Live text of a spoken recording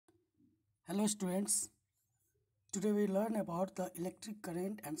Hello students, today we learn about the electric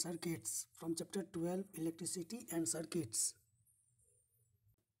current and circuits from chapter 12 Electricity and Circuits.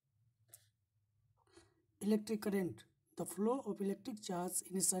 Electric current. The flow of electric charge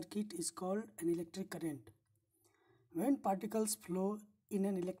in a circuit is called an electric current. When particles flow in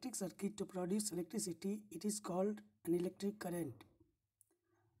an electric circuit to produce electricity, it is called an electric current.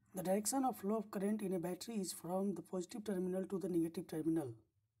 The direction of flow of current in a battery is from the positive terminal to the negative terminal.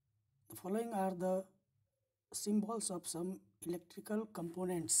 The following are the symbols of some electrical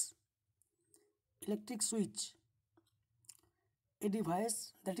components. Electric switch. A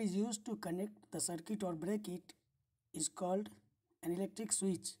device that is used to connect the circuit or break it is called an electric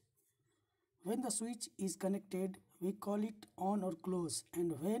switch. When the switch is connected, we call it on or close,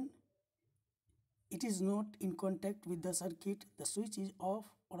 and when it is not in contact with the circuit, the switch is off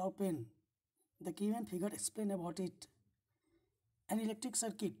or open. The given figure explains about it. An electric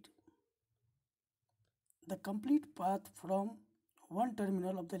circuit. The complete path from one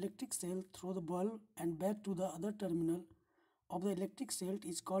terminal of the electric cell through the bulb and back to the other terminal of the electric cell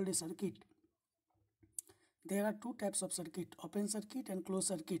is called a circuit. There are two types of circuit, open circuit and closed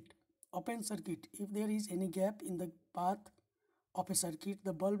circuit. Open circuit, if there is any gap in the path of a circuit,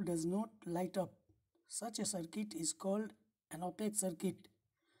 the bulb does not light up. Such a circuit is called an opaque circuit.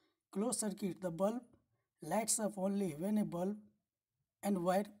 Closed circuit, the bulb lights up only when a bulb and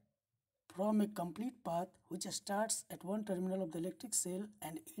wire from a complete path which starts at one terminal of the electric cell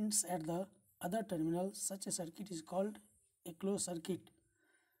and ends at the other terminal. Such a circuit is called a closed circuit.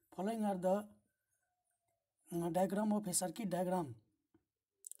 Following are the diagram of a circuit diagram.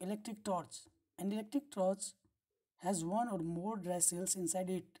 Electric torch. An electric torch has one or more dry cells inside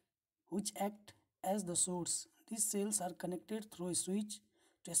it which act as the source. These cells are connected through a switch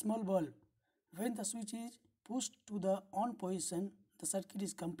to a small bulb. When the switch is pushed to the on position, the circuit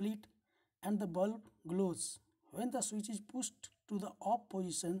is complete and the bulb glows. When the switch is pushed to the off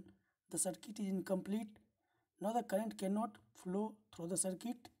position, the circuit is incomplete. Now the current cannot flow through the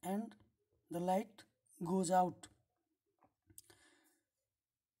circuit and the light goes out.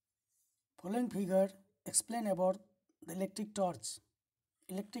 Following figure explain about the electric torch.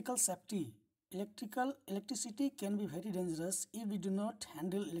 Electrical safety. Electricity can be very dangerous if we do not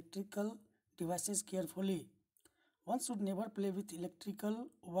handle electrical devices carefully. One should never play with electrical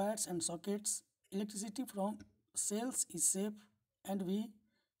wires and sockets. Electricity from cells is safe and we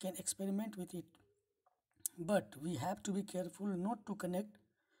can experiment with it. But we have to be careful not to connect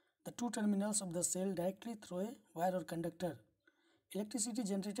the two terminals of the cell directly through a wire or conductor. Electricity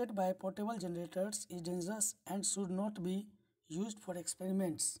generated by portable generators is dangerous and should not be used for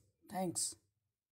experiments. Thanks.